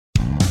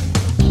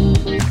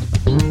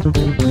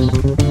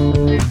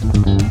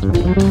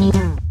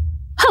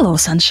Hello,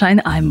 Sunshine.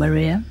 I'm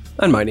Maria.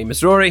 And my name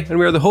is Rory, and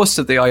we are the hosts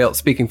of the IELTS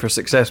Speaking for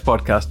Success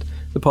podcast,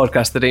 the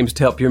podcast that aims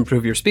to help you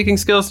improve your speaking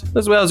skills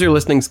as well as your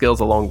listening skills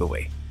along the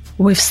way.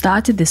 We've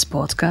started this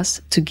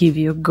podcast to give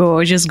you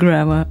gorgeous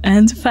grammar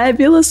and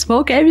fabulous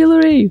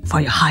vocabulary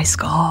for your high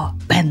score,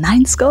 Band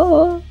 9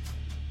 score.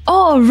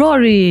 Oh,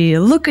 Rory,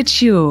 look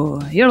at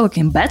you. You're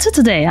looking better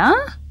today,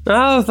 huh?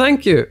 Oh,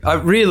 thank you.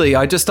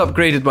 I just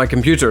upgraded my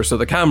computer, so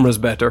the camera's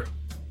better.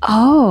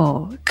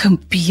 Oh,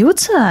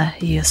 computer,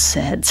 you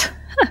said.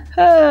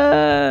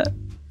 Shall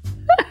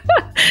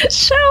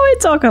we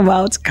talk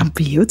about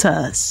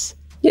computers?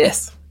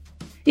 Yes.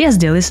 Yes,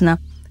 dear listener,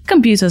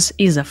 computers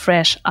is a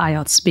fresh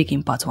IELTS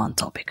Speaking Part 1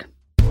 topic.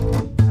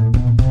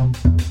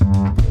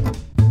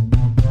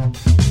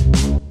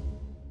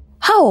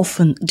 How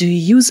often do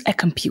you use a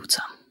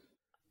computer?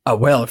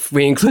 Well, if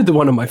we include the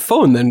one on my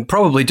phone, then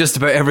probably just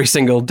about every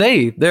single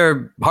day.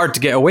 They're hard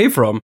to get away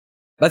from.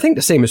 I think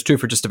the same is true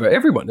for just about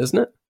everyone, isn't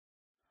it?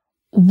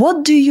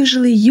 What do you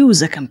usually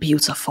use a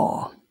computer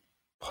for?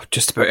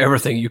 Just about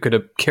everything you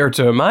could care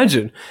to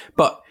imagine.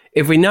 But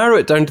if we narrow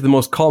it down to the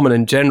most common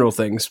and general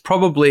things,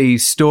 probably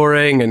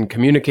storing and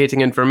communicating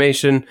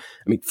information.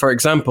 I mean, for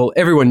example,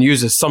 everyone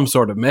uses some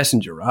sort of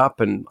messenger app,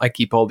 and I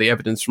keep all the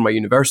evidence from my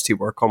university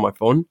work on my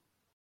phone.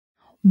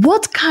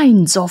 What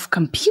kinds of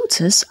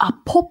computers are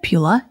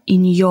popular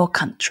in your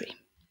country?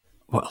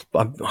 Well,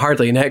 I'm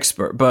hardly an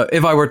expert, but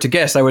if I were to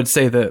guess, I would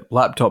say that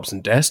laptops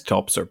and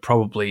desktops are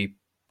probably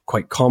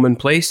quite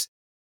commonplace.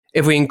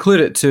 If we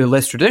include it to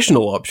less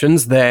traditional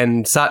options,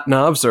 then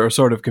sat-navs are a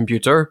sort of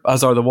computer,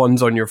 as are the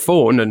ones on your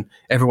phone, and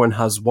everyone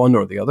has one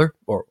or the other,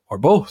 or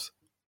both.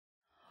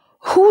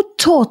 Who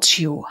taught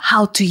you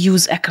how to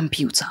use a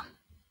computer?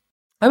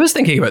 I was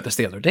thinking about this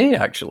the other day,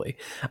 actually,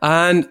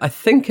 and I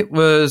think it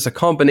was a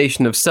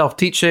combination of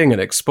self-teaching and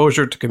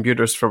exposure to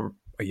computers from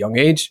a young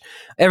age.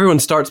 Everyone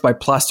starts by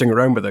plastering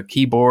around with a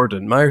keyboard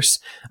and mouse,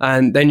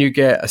 and then you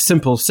get a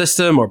simple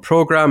system or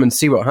program and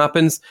see what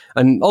happens,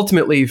 and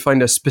ultimately you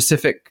find a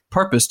specific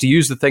purpose to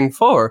use the thing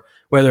for,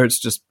 whether it's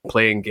just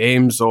playing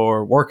games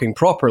or working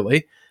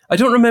properly. I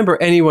don't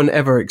remember anyone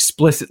ever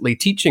explicitly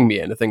teaching me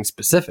anything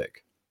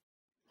specific.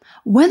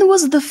 When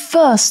was the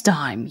first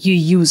time you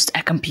used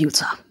a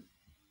computer?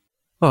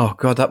 Oh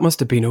God, that must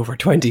have been over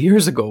 20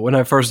 years ago when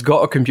I first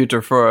got a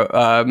computer for,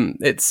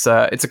 it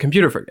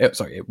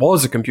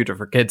was a computer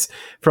for kids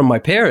from my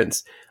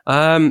parents.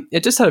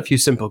 It just had a few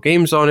simple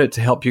games on it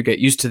to help you get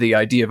used to the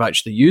idea of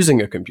actually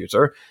using a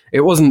computer.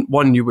 It wasn't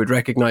one you would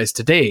recognize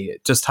today.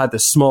 It just had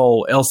this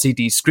small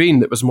LCD screen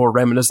that was more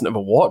reminiscent of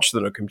a watch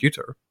than a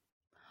computer.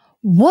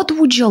 What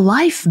would your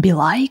life be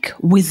like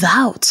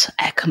without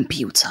a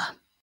computer?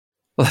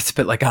 Well, that's a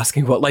bit like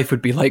asking what life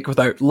would be like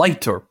without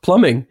light or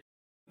plumbing.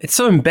 It's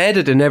so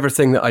embedded in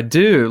everything that I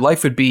do.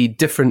 Life would be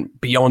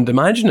different beyond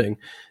imagining.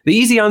 The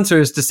easy answer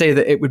is to say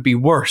that it would be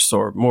worse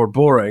or more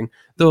boring,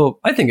 though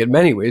I think in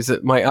many ways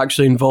it might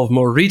actually involve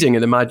more reading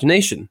and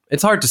imagination.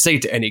 It's hard to say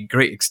to any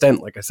great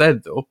extent, like I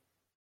said, though.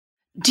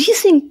 Do you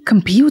think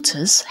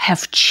computers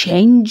have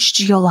changed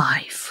your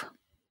life?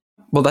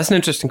 Well, that's an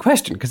interesting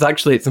question, because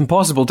actually it's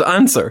impossible to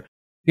answer.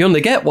 You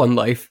only get one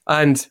life,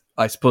 and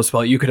I suppose,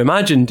 well, you could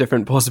imagine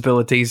different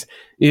possibilities.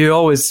 You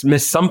always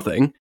miss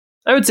something.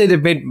 I would say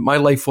they've made my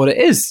life what it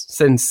is,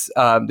 since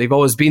they've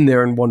always been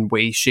there in one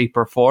way, shape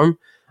or form.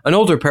 An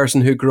older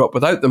person who grew up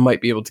without them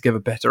might be able to give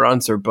a better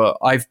answer, but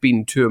I've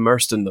been too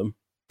immersed in them.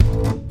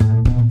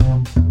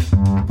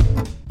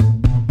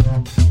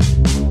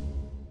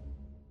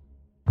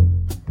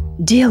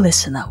 Dear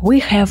listener,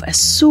 we have a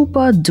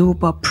super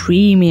duper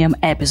premium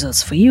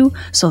episodes for you.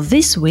 So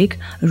this week,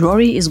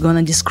 Rory is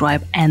gonna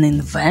describe an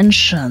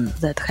invention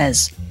that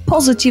has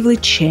positively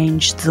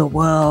changed the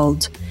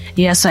world.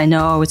 Yes, I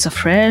know, it's a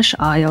fresh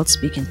IELTS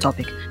speaking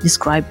topic.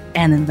 Describe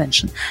an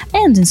invention.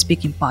 And in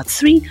Speaking Part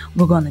 3,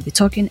 we're gonna be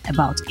talking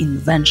about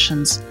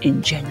inventions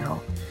in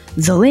general.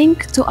 The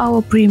link to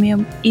our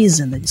premium is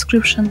in the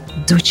description.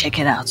 Do check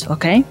it out,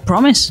 okay?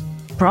 Promise?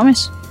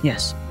 Promise?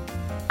 Yes.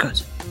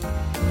 Good.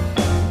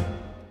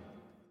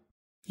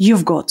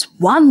 You've got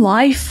one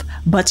life,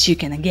 but you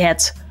can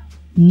get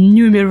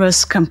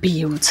numerous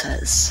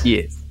computers.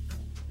 Yes.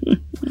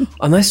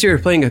 Unless you're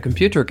playing a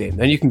computer game,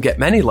 then you can get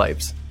many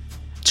lives.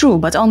 True,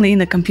 but only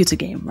in a computer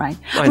game, right?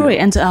 Rory,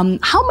 and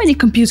how many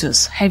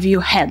computers have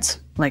you had,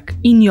 like,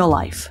 in your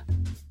life?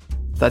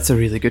 That's a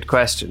really good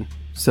question.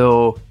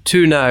 So,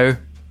 2 now,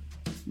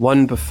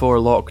 1 before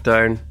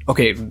lockdown.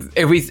 Okay,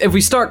 if we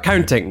start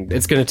counting,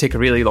 it's going to take a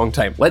really long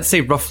time. Let's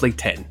say roughly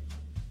 10.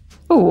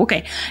 Oh,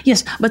 okay.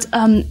 Yes, but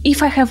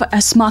if I have a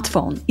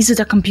smartphone, is it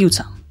a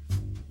computer?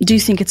 Do you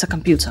think it's a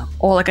computer?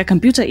 Or like a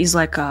computer is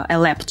like a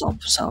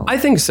laptop? So I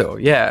think so,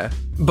 yeah.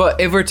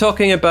 But if we're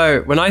talking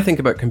about, when I think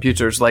about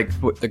computers, like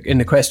in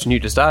the question you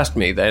just asked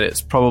me, then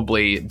it's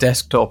probably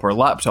desktop or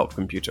laptop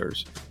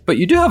computers. But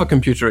you do have a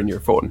computer in your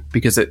phone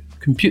because it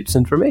computes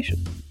information.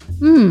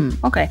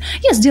 Okay.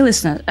 Yes, dear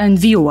listener and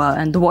viewer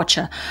and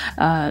watcher.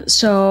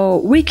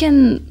 So we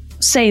can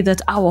say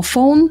that our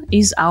phone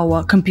is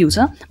our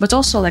computer, but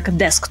also like a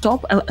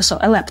desktop, so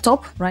a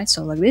laptop, right?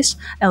 So like this,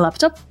 a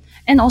laptop,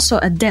 and also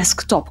a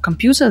desktop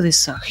computer,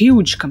 this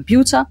huge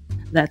computer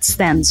that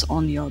stands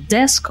on your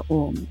desk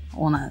or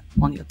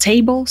on your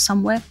table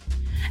somewhere.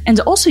 And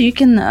also you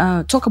can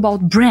talk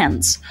about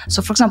brands.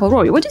 So for example,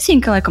 Rory, what do you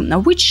think,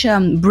 which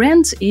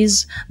brand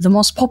is the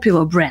most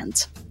popular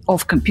brand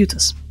of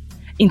computers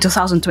in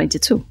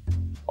 2022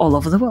 all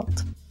over the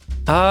world?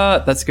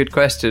 That's a good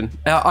question.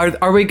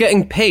 Are we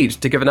getting paid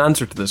to give an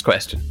answer to this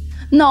question?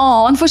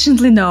 No,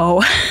 unfortunately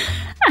no.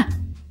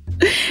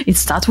 It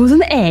starts with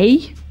an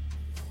A.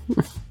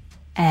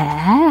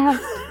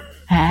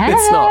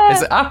 It's not.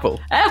 Is it Apple?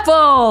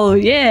 Apple,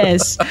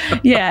 yes.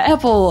 Yeah,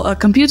 Apple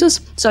computers.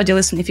 So, dear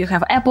listener, if you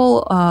have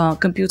Apple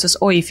computers,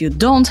 or if you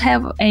don't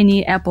have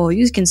any Apple,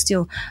 you can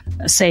still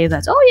say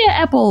that, oh yeah,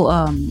 Apple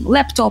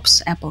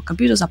laptops, Apple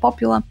computers are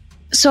popular.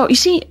 So, you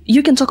see,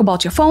 you can talk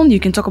about your phone, you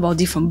can talk about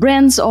different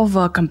brands of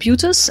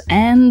computers,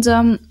 and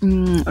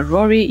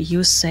Rory,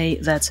 you say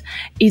that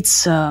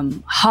it's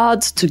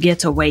hard to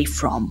get away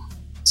from.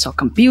 So,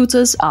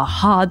 computers are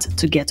hard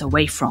to get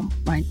away from,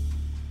 right?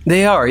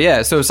 They are,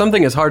 yeah. So if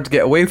something is hard to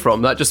get away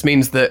from, that just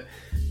means that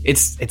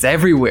it's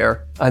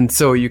everywhere, and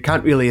so you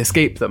can't really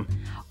escape them.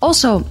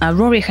 Also,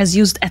 Rory has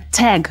used a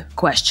tag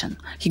question.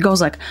 He goes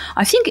like,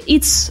 I think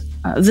it's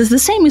the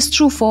same is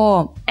true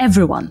for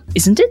everyone,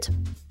 isn't it?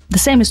 The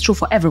same is true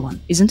for everyone,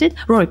 isn't it?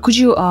 Rory, could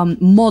you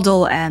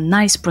model a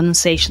nice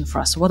pronunciation for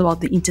us? What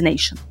about the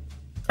intonation?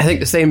 I think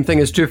the same thing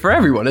is true for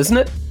everyone, isn't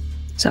it?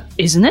 So,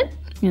 isn't it?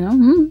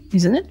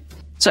 Isn't it?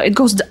 So it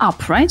goes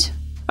up, right?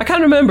 I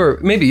can't remember.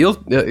 Maybe you'll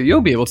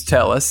be able to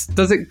tell us.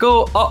 Does it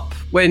go up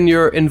when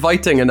you're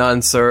inviting an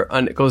answer,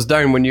 and it goes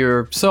down when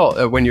you're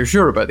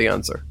sure about the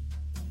answer?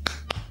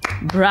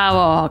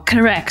 Bravo!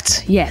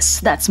 Correct. Yes,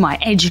 that's my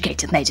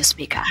educated native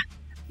speaker.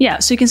 Yeah,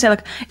 so you can say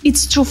like,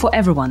 it's true for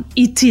everyone.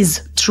 It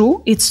is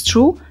true. It's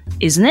true,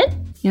 isn't it?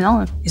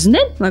 Isn't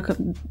it? Like,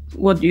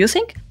 what do you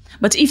think?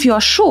 But if you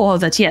are sure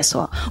that yes,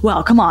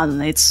 well, come on,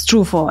 it's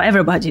true for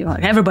everybody.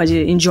 Like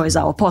everybody enjoys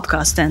our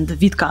podcast and the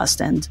vidcast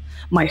and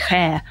my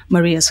hair,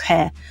 Maria's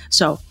hair.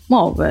 So,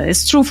 well,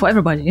 it's true for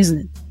everybody, isn't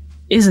it?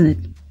 Isn't it?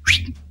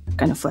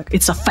 Kind of like,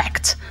 it's a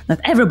fact that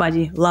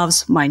everybody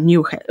loves my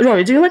new hair.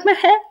 Rory, do you like my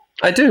hair?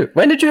 I do.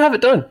 When did you have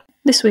it done?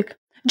 This week.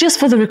 Just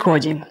for the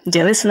recording,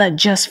 dear listener,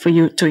 just for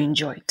you to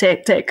enjoy.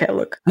 Take a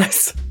look.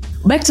 Nice.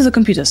 Back to the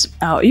computers.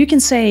 You can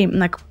say,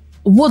 like,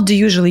 what do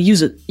you usually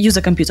use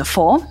a computer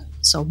for?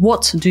 So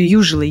what do you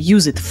usually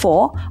use it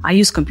for? I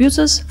use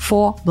computers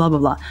for blah, blah,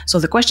 blah. So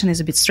the question is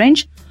a bit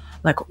strange.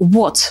 Like,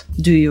 what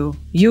do you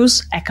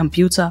use a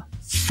computer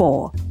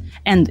for?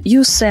 And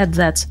you said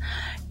that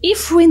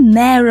if we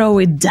narrow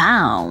it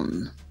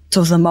down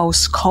to the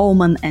most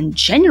common and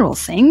general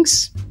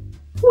things,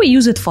 we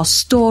use it for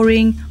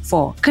storing,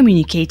 for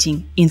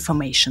communicating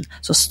information.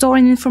 So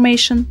storing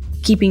information,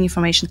 keeping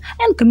information,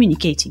 and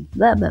communicating.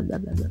 Blah, blah, blah,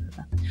 blah, blah,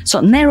 blah. So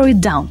narrow it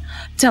down.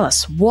 Tell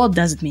us, what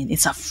does it mean?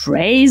 It's a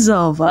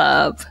phrasal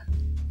verb.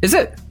 Is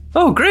it?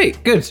 Oh,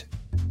 great. Good.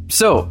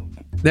 So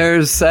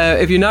there's,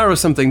 if you narrow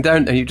something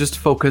down and you just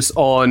focus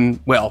on,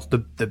 well,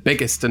 the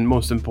biggest and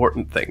most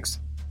important things.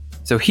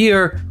 So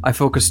here I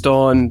focused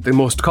on the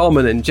most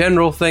common and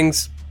general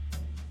things.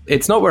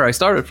 It's not where I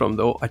started from,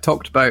 though. I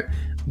talked about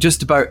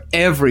just about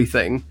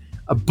everything,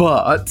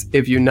 but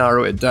if you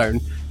narrow it down.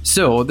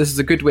 So this is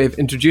a good way of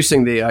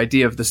introducing the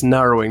idea of this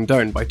narrowing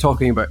down by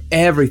talking about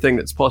everything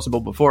that's possible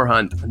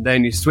beforehand, and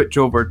then you switch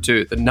over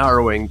to the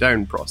narrowing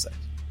down process.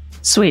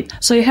 Sweet.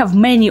 So you have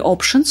many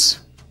options.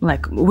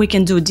 Like, we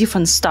can do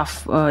different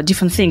stuff,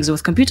 different things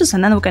with computers,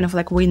 and then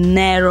we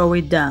narrow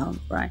it down,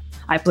 right?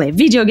 I play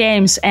video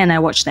games and I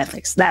watch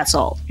Netflix. That's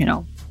all,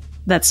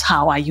 That's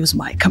how I use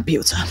my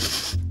computer.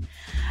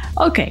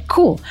 Okay,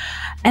 cool.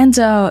 And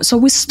so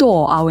we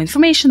store our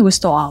information, we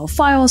store our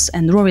files,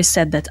 and Rory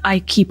said that I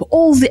keep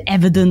all the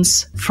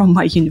evidence from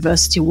my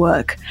university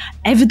work.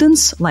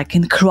 Evidence like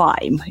in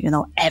crime,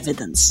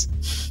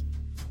 evidence.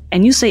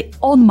 And you say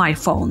on my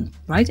phone,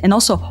 right? And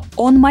also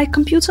on my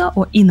computer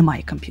or in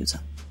my computer.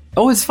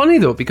 Oh, it's funny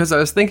though, because I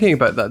was thinking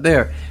about that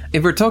there.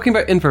 If we're talking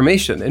about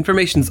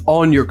information's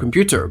on your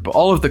computer, but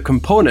all of the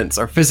components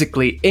are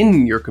physically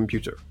in your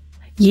computer.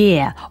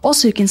 Yeah.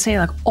 Also, you can say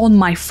like on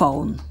my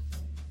phone.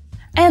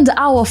 And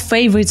our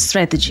favorite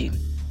strategy.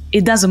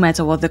 It doesn't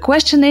matter what the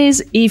question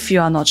is, if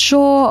you are not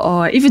sure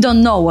or if you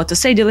don't know what to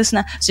say, dear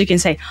listener, so you can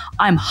say,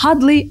 I'm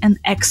hardly an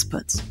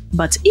expert.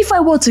 But if I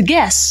were to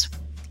guess,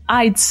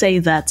 I'd say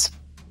that,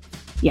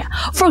 yeah.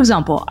 For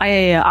example, I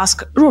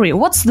ask Rory,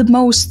 what's the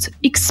most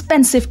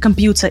expensive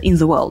computer in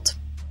the world?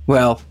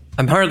 Well,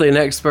 I'm hardly an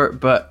expert,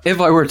 but if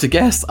I were to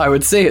guess, I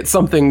would say it's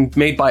something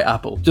made by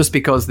Apple, just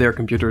because their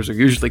computers are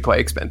usually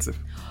quite expensive.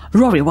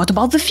 Rory, what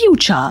about the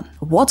future?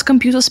 What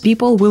computers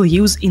people will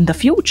use in the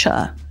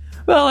future?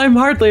 Well, I'm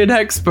hardly an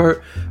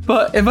expert,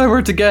 but if I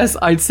were to guess,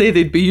 I'd say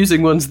they'd be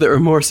using ones that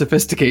are more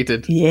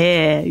sophisticated.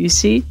 Yeah, you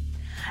see?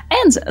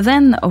 And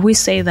then we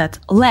say that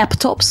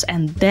laptops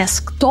and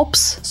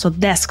desktops, so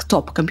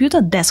desktop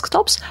computer,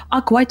 desktops,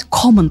 are quite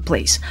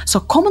commonplace. So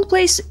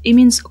commonplace, it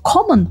means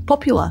common,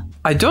 popular.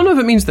 I don't know if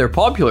it means they're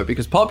popular,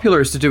 because popular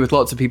is to do with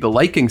lots of people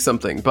liking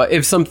something. But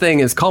if something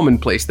is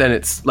commonplace, then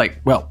it's like,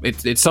 well,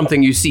 it's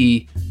something you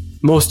see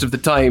most of the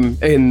time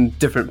in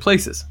different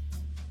places.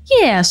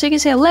 Yeah, so you can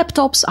say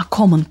laptops are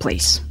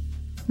commonplace.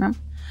 Yeah.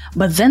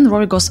 But then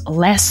Rory goes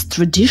less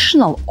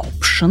traditional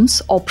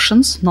options,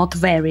 not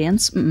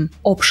variants,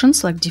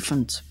 options, like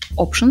different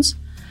options.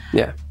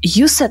 Yeah.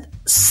 You said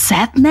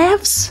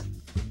sat-navs?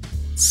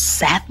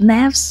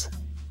 Sat-navs?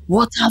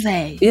 What are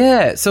they?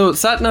 Yeah, so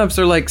sat-navs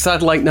are like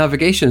satellite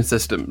navigation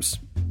systems.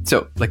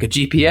 So, like a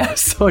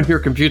GPS on your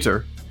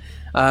computer.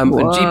 And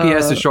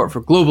GPS is short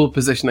for Global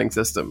Positioning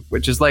System,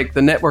 which is like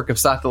the network of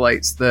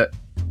satellites that,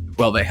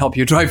 well, they help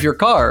you drive your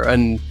car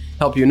and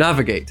help you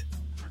navigate.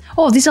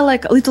 Oh, these are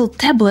like little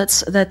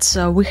tablets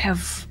that we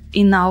have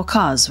in our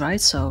cars, right?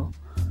 So,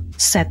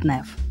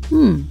 sat-nav.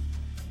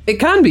 It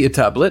can be a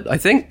tablet, I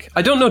think.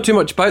 I don't know too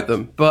much about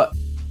them, but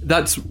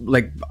that's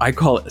like, I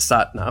call it a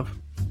sat-nav.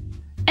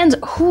 And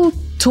who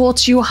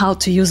taught you how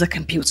to use a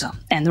computer?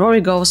 And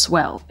Rory goes,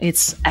 well,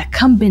 it's a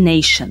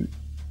combination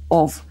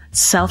of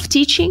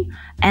self-teaching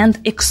and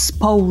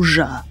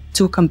exposure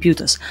to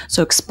computers.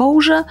 So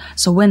exposure,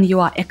 so when you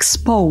are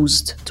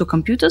exposed to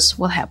computers,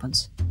 what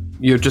happens?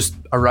 You're just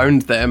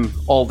around them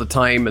all the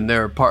time and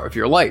they're part of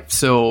your life.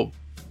 So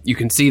you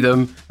can see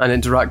them and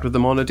interact with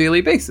them on a daily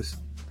basis.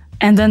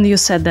 And then you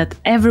said that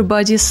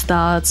everybody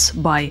starts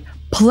by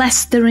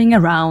plastering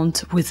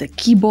around with a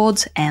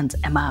keyboard and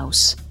a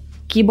mouse.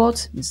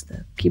 Keyboard is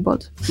the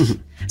keyboard.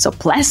 So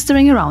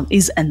plastering around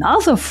is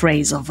another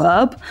phrasal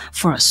verb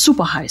for a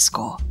super high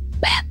score.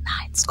 Bad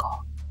 9 score.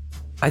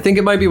 I think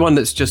it might be one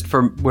that's just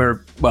for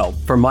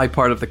my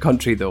part of the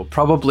country, though.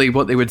 Probably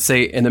what they would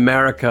say in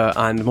America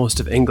and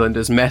most of England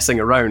is messing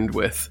around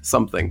with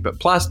something. But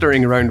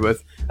plastering around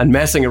with and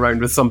messing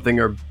around with something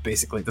are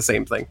basically the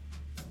same thing.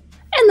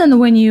 And then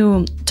when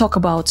you talk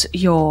about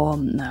your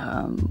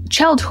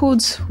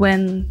childhood,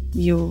 when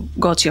you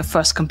got your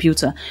first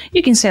computer,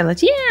 you can say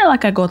that, yeah,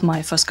 like I got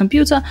my first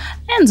computer,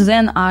 and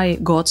then I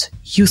got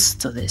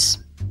used to this.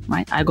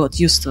 Right? I got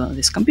used to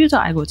this computer,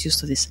 I got used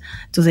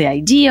to the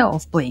idea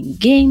of playing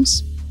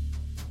games.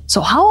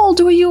 So how old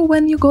were you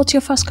when you got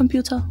your first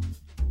computer?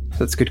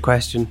 That's a good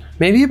question.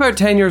 Maybe about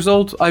 10 years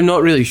old? I'm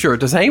not really sure.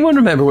 Does anyone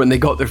remember when they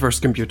got their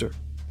first computer?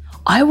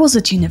 I was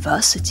at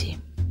university.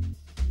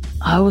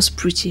 I was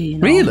pretty,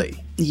 Really?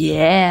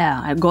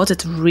 Yeah, I got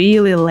it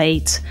really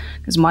late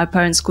because my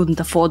parents couldn't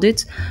afford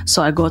it.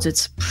 So I got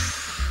it,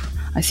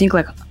 I think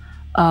like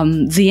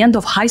the end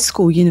of high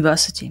school,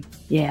 university.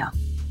 Yeah.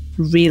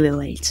 Really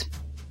late.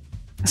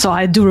 So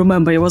I do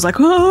remember it was like,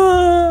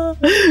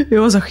 it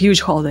was a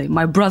huge holiday.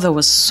 My brother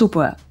was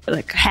super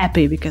like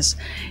happy because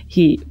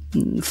he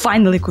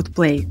finally could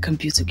play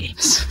computer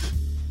games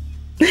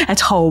at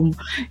home.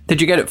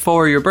 Did you get it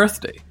for your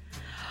birthday?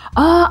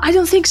 I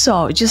don't think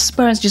so.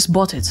 Parents just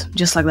bought it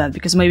just like that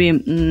because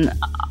maybe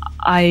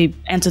I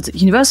entered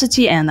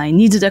university and I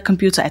needed a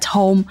computer at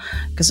home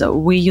because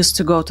we used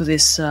to go to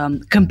these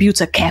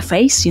computer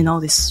cafes,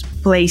 these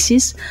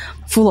places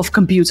full of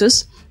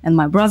computers. And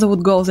my brother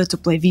would go there to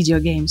play video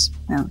games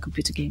and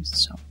computer games.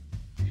 So,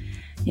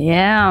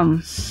 yeah,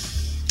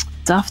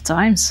 tough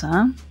times,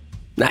 huh?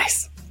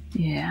 Nice.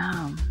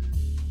 Yeah.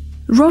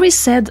 Rory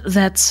said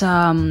that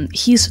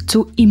he's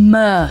too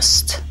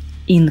immersed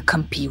in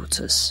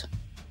computers.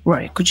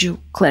 Rory, could you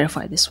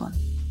clarify this one?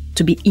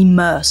 To be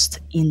immersed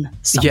in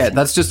something. Yeah,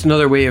 that's just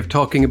another way of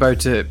talking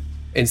about it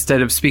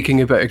instead of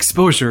speaking about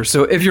exposure.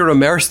 So if you're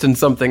immersed in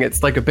something,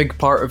 it's like a big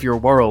part of your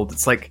world.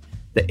 It's like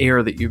the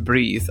air that you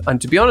breathe. And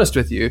to be honest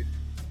with you,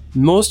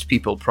 most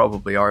people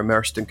probably are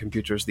immersed in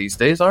computers these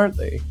days, aren't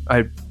they?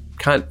 I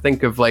can't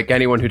think of like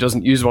anyone who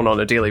doesn't use one on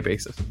a daily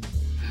basis.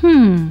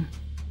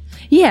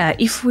 Yeah,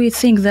 if we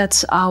think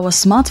that our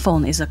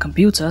smartphone is a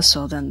computer,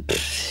 so then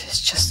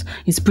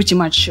it's pretty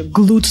much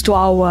glued to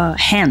our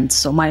hand.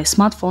 So my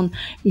smartphone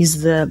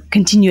is the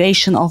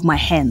continuation of my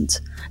hand.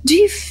 Do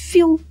you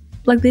feel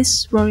like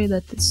this, Rory,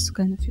 that it's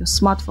kind of your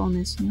smartphone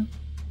is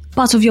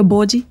part of your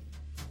body?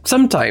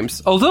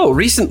 Sometimes, although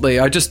recently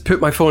I just put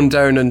my phone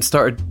down and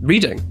started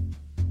reading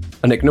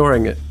and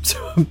ignoring it.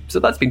 So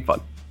that's been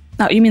fun.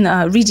 Now, you mean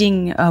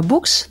reading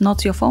books,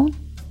 not your phone?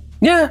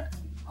 Yeah.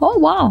 Oh,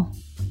 wow.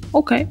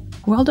 Okay,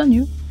 well done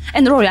you.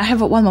 And Rory, I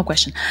have one more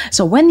question.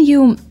 So when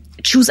you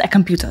choose a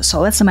computer, so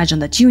let's imagine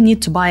that you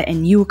need to buy a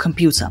new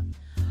computer.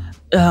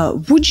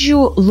 Would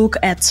you look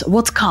at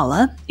what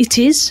color it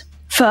is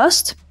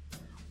first?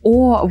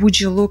 Or would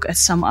you look at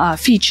some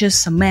features,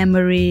 some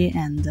memory,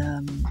 and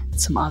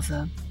some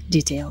other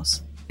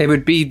details? It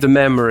would be the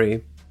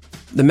memory.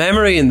 The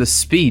memory and the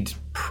speed,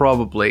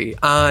 probably,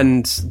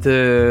 and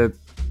the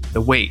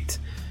weight,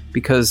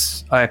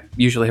 because I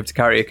usually have to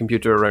carry a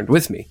computer around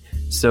with me.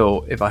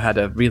 So if I had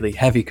a really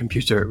heavy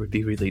computer, it would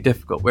be really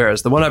difficult.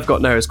 Whereas the one I've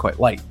got now is quite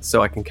light,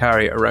 so I can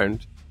carry it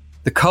around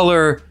The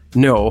color,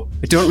 no.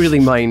 I don't really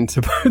mind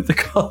about the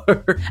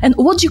color. And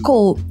what do you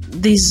call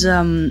these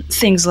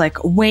things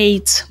like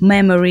weight,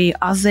 memory?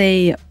 Are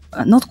they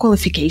not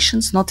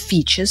qualifications, not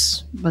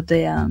features, but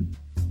they are...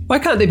 Why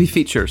can't they be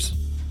features?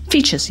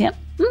 Features, yeah.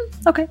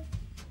 Okay.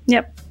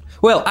 Yep.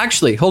 Well,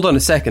 actually, hold on a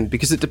second,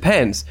 because it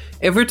depends.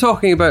 If we're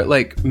talking about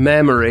like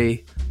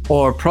memory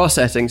or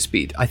processing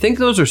speed, I think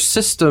those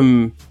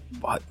are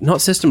not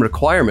system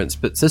requirements,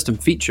 but system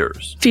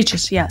features.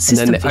 Features, yeah. And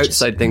then the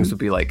outside things would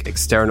be like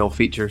external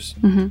features.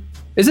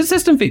 Is it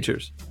system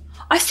features?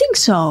 I think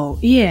so,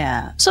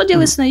 yeah. So, dear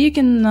listener, you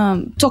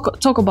can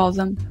talk about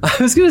them. I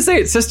was going to say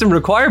it's system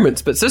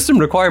requirements, but system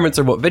requirements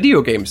are what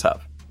video games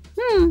have.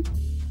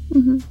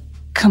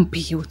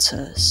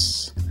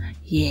 Computers.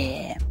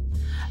 Yeah.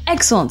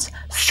 Excellent.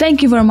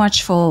 Thank you very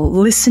much for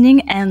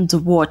listening and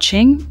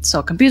watching.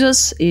 So,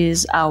 computers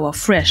is our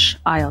fresh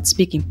IELTS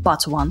speaking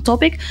part 1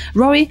 topic.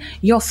 Rory,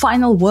 your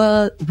final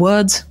word,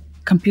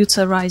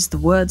 computerized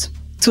word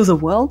to the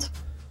world?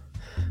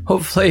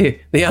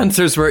 Hopefully the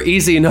answers were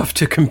easy enough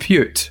to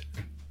compute.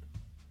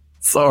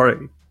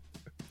 Sorry.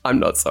 I'm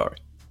not sorry.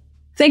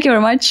 Thank you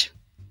very much.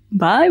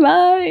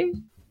 Bye-bye.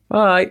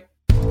 Bye.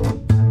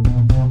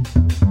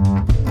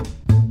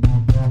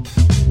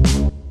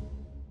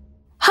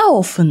 How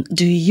often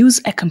do you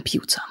use a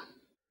computer?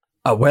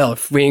 Well,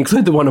 if we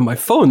include the one on my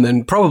phone,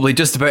 then probably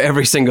just about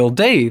every single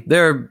day.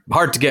 They're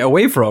hard to get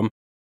away from.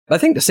 I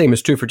think the same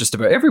is true for just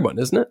about everyone,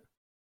 isn't it?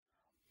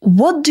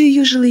 What do you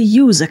usually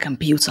use a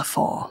computer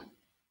for?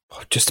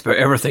 Just about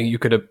everything you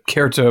could have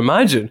cared to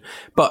imagine.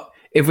 But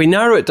if we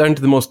narrow it down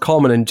to the most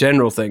common and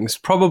general things,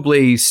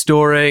 probably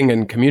storing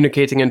and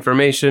communicating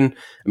information.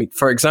 I mean,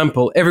 for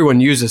example, everyone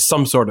uses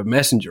some sort of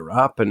messenger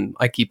app, and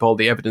I keep all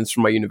the evidence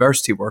from my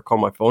university work on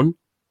my phone.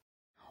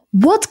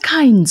 What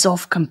kinds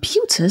of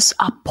computers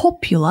are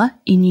popular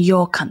in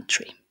your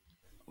country?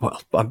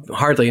 Well, I'm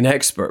hardly an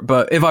expert,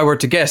 but if I were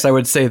to guess, I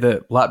would say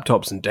that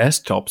laptops and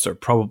desktops are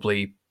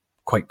probably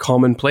quite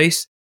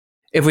commonplace.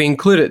 If we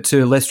include it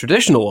to less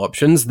traditional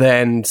options,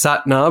 then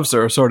sat-navs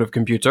are a sort of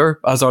computer,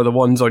 as are the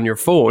ones on your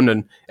phone,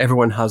 and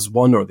everyone has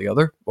one or the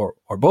other, or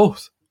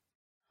both.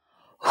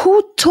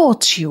 Who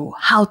taught you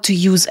how to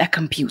use a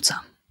computer?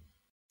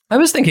 I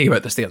was thinking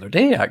about this the other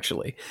day,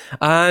 actually,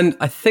 and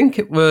I think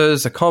it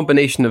was a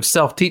combination of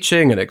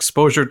self-teaching and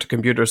exposure to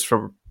computers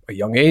from a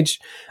young age.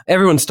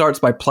 Everyone starts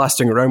by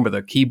plastering around with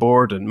a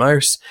keyboard and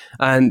mouse,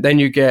 and then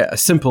you get a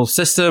simple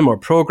system or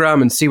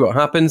program and see what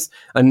happens,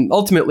 and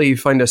ultimately you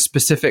find a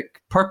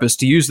specific purpose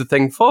to use the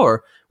thing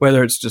for,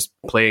 whether it's just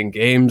playing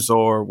games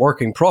or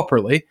working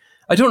properly.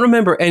 I don't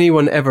remember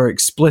anyone ever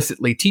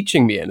explicitly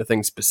teaching me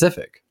anything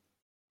specific.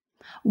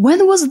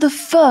 When was the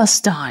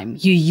first time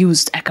you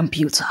used a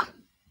computer?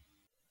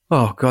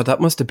 Oh God, that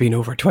must have been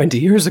over 20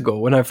 years ago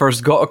when I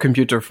first got a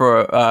computer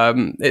for,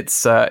 it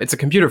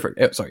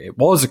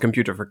was a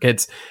computer for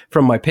kids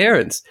from my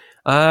parents.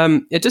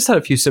 It just had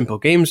a few simple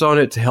games on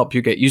it to help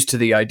you get used to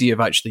the idea of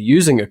actually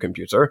using a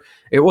computer.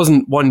 It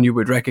wasn't one you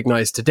would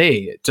recognize today.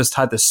 It just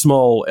had this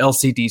small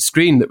LCD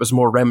screen that was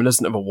more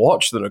reminiscent of a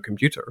watch than a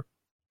computer.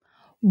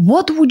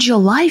 What would your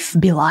life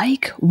be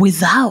like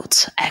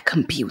without a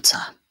computer?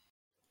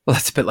 Well,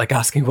 that's a bit like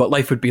asking what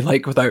life would be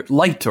like without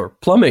light or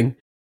plumbing.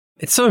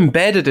 It's so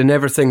embedded in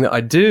everything that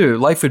I do.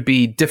 Life would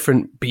be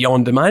different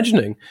beyond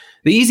imagining.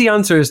 The easy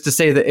answer is to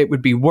say that it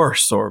would be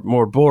worse or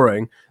more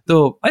boring,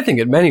 though I think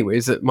in many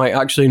ways it might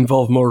actually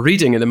involve more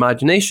reading and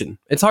imagination.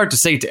 It's hard to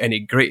say to any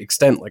great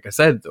extent, like I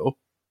said, though.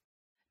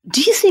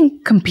 Do you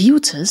think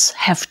computers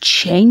have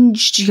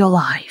changed your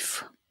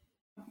life?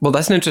 Well,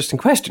 that's an interesting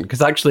question,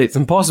 because actually it's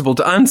impossible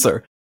to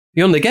answer.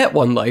 You only get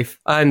one life,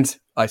 and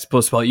I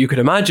suppose, well, you could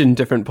imagine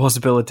different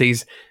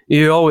possibilities.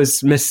 You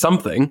always miss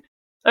something.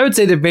 I would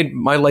say they've made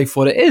my life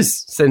what it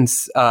is,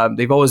 since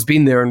they've always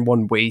been there in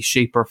one way,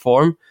 shape, or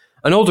form.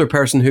 An older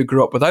person who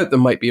grew up without them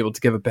might be able to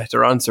give a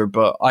better answer,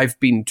 but I've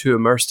been too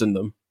immersed in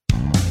them.